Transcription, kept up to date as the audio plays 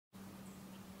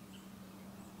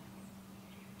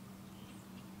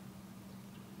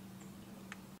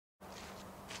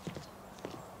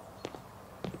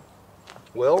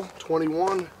Well,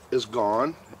 21 is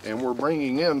gone and we're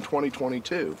bringing in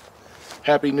 2022.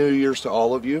 Happy New Year's to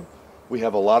all of you. We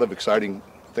have a lot of exciting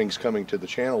things coming to the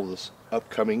channel this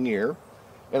upcoming year,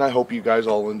 and I hope you guys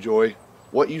all enjoy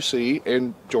what you see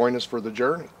and join us for the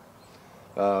journey.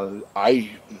 I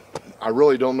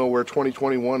really don't know where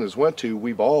 2021 has went to.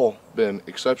 We've all been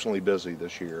exceptionally busy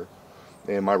this year,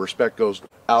 and my respect goes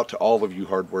out to all of you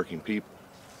hardworking people.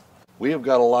 We have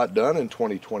got a lot done in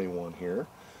 2021 here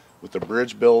with the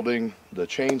bridge building, the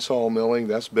chainsaw milling.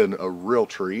 That's been a real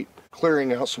treat.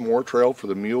 Clearing out some more trail for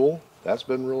the Mule. That's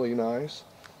been really nice.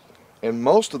 And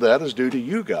most of that is due to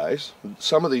you guys.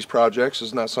 Some of these projects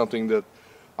is not something that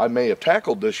I may have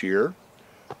tackled this year,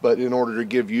 but in order to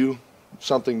give you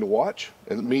something to watch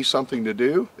and me something to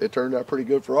do, it turned out pretty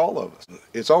good for all of us.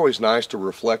 It's always nice to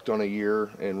reflect on a year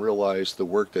and realize the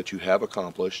work that you have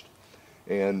accomplished.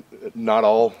 And not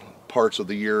all parts of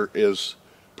the year is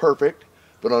perfect,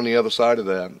 but on the other side of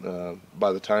that,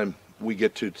 by the time we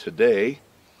get to today,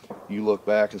 you look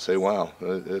back and say, wow,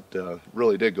 it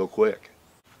really did go quick.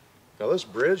 Now this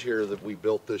bridge here that we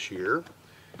built this year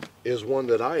is one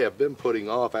that I have been putting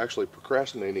off, actually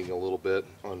procrastinating a little bit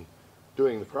on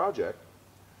doing the project.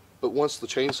 But once the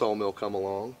chainsaw mill come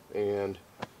along and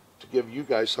to give you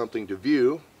guys something to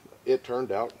view, it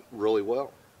turned out really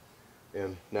well.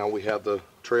 And now we have the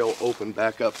trail open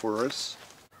back up for us.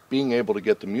 Being able to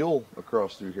get the Mule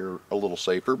across through here a little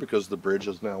safer because the bridge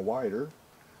is now wider.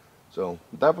 So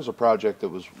that was a project that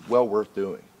was well worth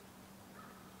doing.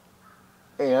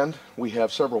 And we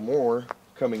have several more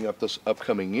coming up this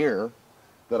upcoming year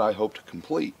that I hope to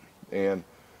complete. And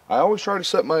I always try to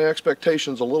set my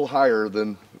expectations a little higher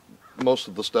than most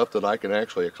of the stuff that I can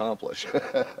actually accomplish.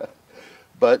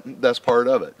 But that's part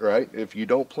of it, right? If you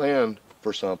don't plan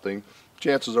for something,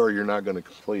 chances are you're not going to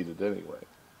complete it anyway.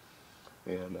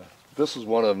 And this is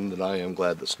one of them that I am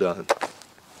glad that's done.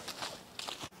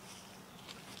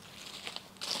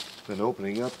 And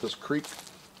opening up this creek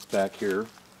back here,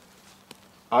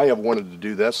 I have wanted to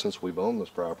do that since we've owned this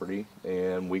property,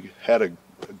 and we had a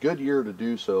good year to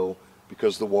do so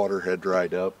because the water had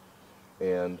dried up,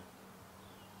 and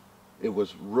it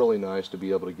was really nice to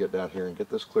be able to get down here and get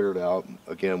this cleared out.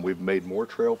 Again, we've made more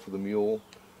trail for the Mule,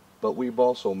 but we've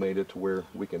also made it to where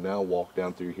we can now walk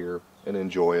down through here and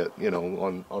enjoy it, you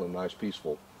know, on a nice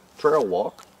peaceful trail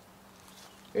walk.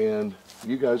 And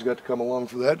you guys got to come along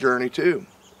for that journey too.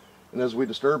 And as we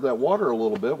disturb that water a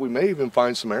little bit, we may even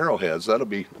find some arrowheads. That'll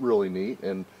be really neat,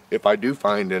 and if I do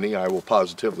find any, I will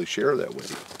positively share that with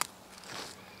you.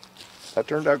 That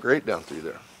turned out great down through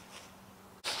there.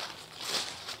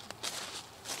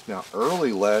 Now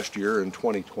early last year in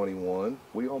 2021,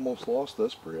 we almost lost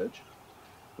this bridge.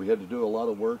 We had to do a lot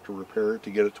of work to repair it to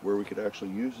get it to where we could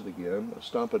actually use it again. A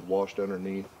stump had washed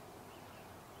underneath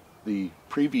the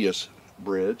previous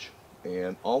bridge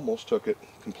and almost took it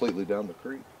completely down the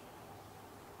creek.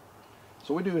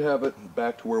 So we do have it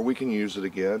back to where we can use it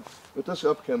again. But this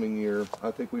upcoming year,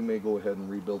 I think we may go ahead and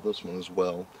rebuild this one as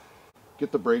well.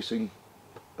 Get the bracing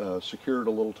secured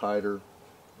a little tighter,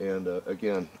 and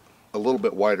again, a little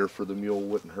bit wider for the Mule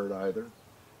wouldn't hurt either.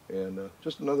 And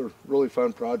just another really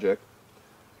fun project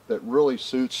that really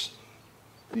suits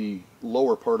the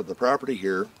lower part of the property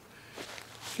here,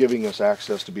 giving us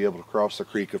access to be able to cross the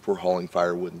creek if we're hauling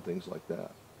firewood and things like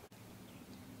that.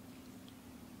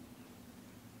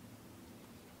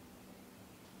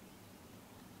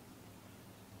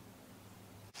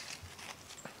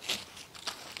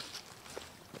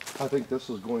 I think this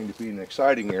is going to be an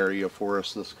exciting area for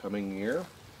us this coming year.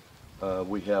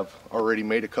 We have already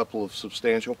made a couple of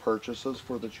substantial purchases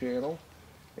for the channel,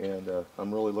 and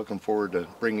I'm really looking forward to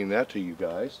bringing that to you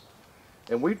guys.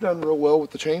 And we've done real well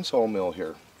with the chainsaw mill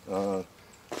here.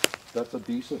 That's a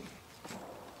decent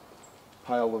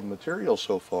pile of material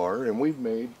so far, and we've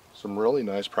made some really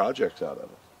nice projects out of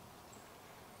it.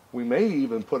 We may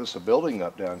even put us a building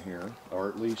up down here, or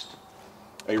at least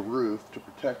a roof to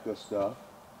protect this stuff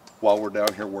while we're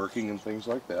down here working and things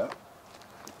like that.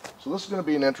 So this is going to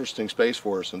be an interesting space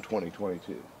for us in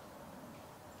 2022.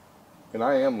 And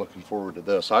I am looking forward to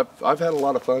this. I've had a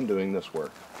lot of fun doing this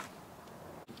work.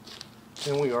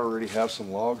 And we already have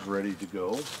some logs ready to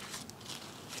go.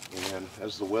 And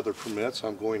as the weather permits,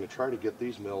 I'm going to try to get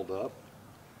these milled up.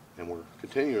 And we're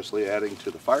continuously adding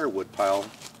to the firewood pile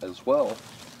as well.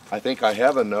 I think I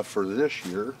have enough for this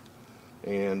year.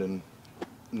 And in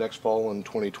next fall in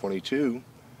 2022,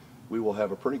 we will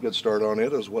have a pretty good start on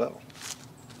it as well.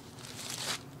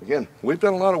 Again, we've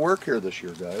done a lot of work here this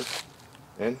year, guys,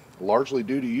 and largely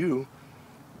due to you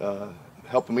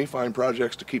helping me find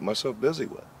projects to keep myself busy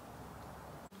with.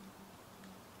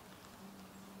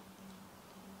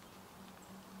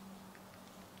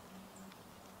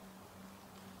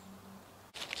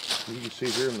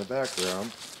 see here in the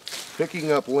background,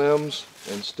 picking up limbs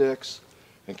and sticks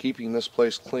and keeping this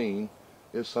place clean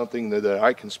is something that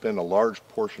I can spend a large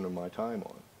portion of my time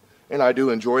on. And I do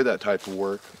enjoy that type of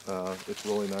work. It's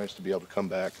really nice to be able to come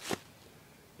back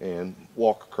and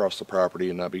walk across the property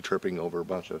and not be tripping over a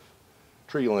bunch of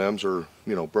tree limbs or,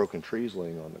 you know, broken trees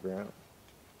laying on the ground.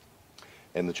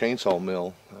 And the chainsaw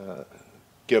mill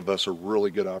give us a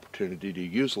really good opportunity to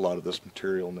use a lot of this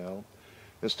material now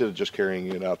instead of just carrying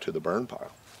it out to the burn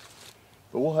pile.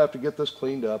 But we'll have to get this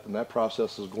cleaned up, and that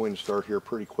process is going to start here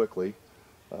pretty quickly,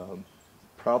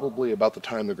 probably about the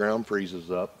time the ground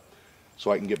freezes up, so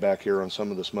I can get back here on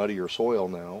some of this muddier soil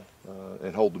now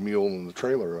and hold the mule and the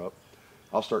trailer up.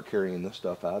 I'll start carrying this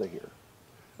stuff out of here.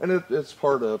 And it's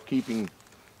part of keeping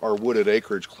our wooded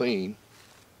acreage clean.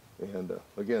 And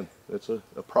again, it's a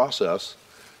process,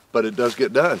 but it does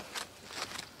get done.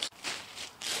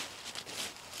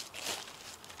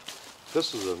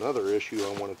 This is another issue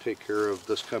I want to take care of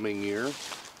this coming year.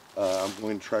 I'm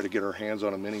going to try to get our hands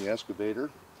on a mini excavator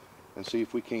and see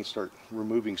if we can't start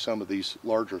removing some of these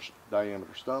larger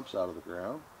diameter stumps out of the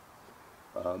ground.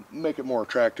 Make it more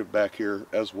attractive back here,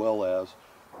 as well as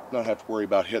not have to worry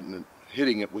about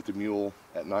hitting it with the mule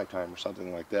at nighttime or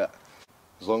something like that.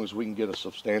 As long as we can get a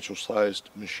substantial sized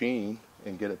machine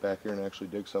and get it back here and actually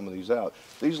dig some of these out.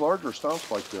 These larger stumps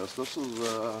like this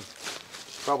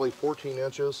is probably 14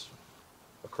 inches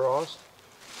across.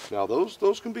 Now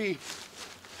those can be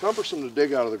cumbersome to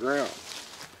dig out of the ground,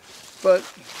 but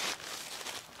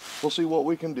we'll see what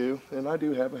we can do. And I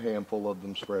do have a handful of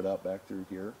them spread out back through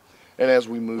here. And as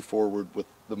we move forward with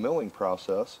the milling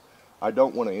process, I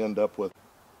don't want to end up with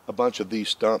a bunch of these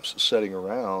stumps sitting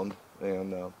around,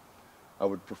 and I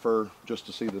would prefer just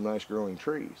to see the nice growing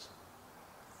trees.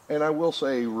 And I will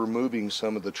say removing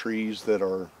some of the trees that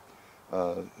are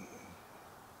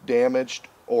damaged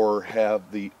or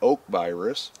have the oak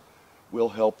virus will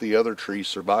help the other trees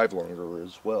survive longer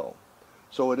as well.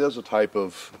 So it is a type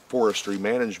of forestry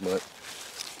management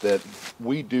that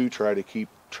we do try to keep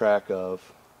track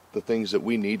of the things that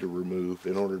we need to remove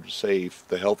in order to save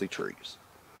the healthy trees.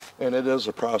 And it is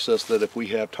a process that if we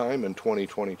have time in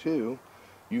 2022,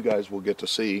 you guys will get to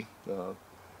see,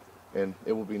 and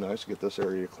it will be nice to get this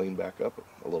area cleaned back up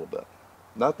a little bit.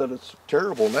 Not that it's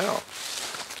terrible now.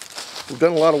 We've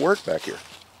done a lot of work back here.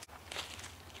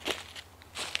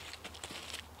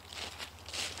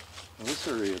 Now this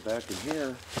area back in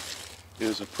here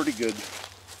is a pretty good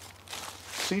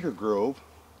cedar grove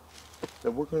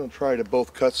that we're going to try to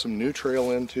both cut some new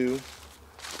trail into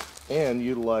and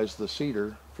utilize the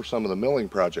cedar for some of the milling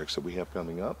projects that we have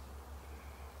coming up.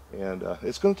 And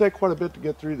it's going to take quite a bit to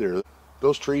get through there.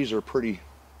 Those trees are pretty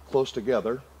close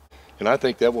together, and I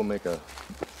think that will make a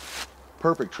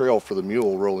perfect trail for the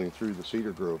mule rolling through the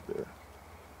cedar grove there.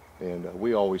 And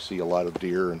we always see a lot of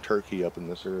deer and turkey up in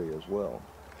this area as well.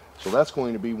 So that's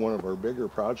going to be one of our bigger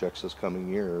projects this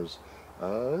coming year.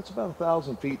 It's about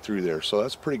 1,000 feet through there, so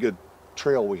that's a pretty good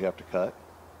trail we have to cut.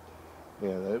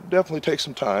 And it definitely takes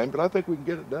some time, but I think we can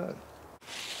get it done.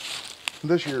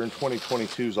 This year in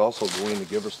 2022 is also going to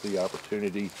give us the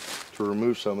opportunity to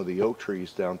remove some of the oak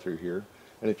trees down through here.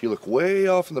 And if you look way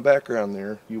off in the background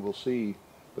there, you will see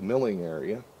the milling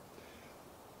area.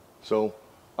 So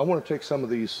I want to take some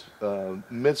of these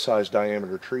mid-sized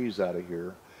diameter trees out of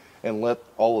here and let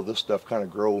all of this stuff kind of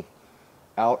grow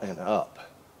out and up.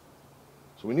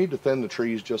 So we need to thin the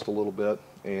trees just a little bit,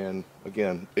 and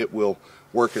again, it will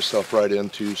work itself right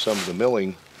into some of the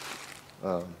milling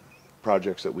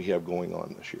projects that we have going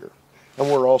on this year. And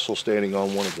we're also standing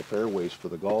on one of the fairways for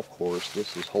the golf course.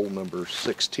 This is hole number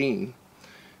 16,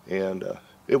 and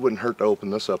it wouldn't hurt to open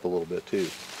this up a little bit too.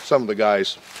 Some of the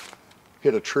guys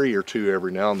hit a tree or two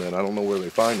every now and then. I don't know where they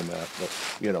find them at,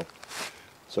 but you know,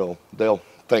 so they'll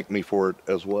thank me for it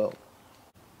as well.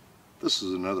 This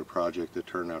is another project that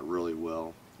turned out really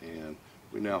well, and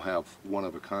we now have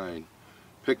one-of-a-kind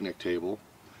picnic table.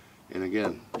 And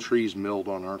again, trees milled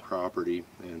on our property,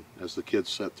 and as the kids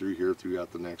set through here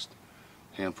throughout the next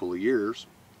handful of years,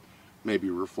 maybe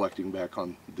reflecting back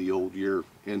on the old year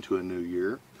into a new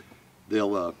year,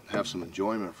 they'll have some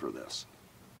enjoyment for this.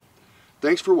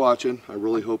 Thanks for watching. I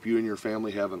really hope you and your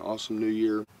family have an awesome new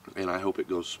year, and I hope it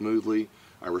goes smoothly.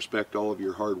 I respect all of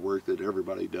your hard work that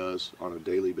everybody does on a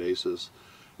daily basis,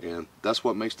 and that's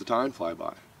what makes the time fly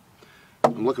by.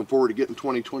 I'm looking forward to getting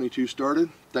 2022 started.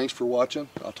 Thanks for watching.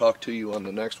 I'll talk to you on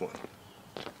the next one.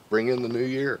 Bring in the new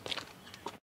year.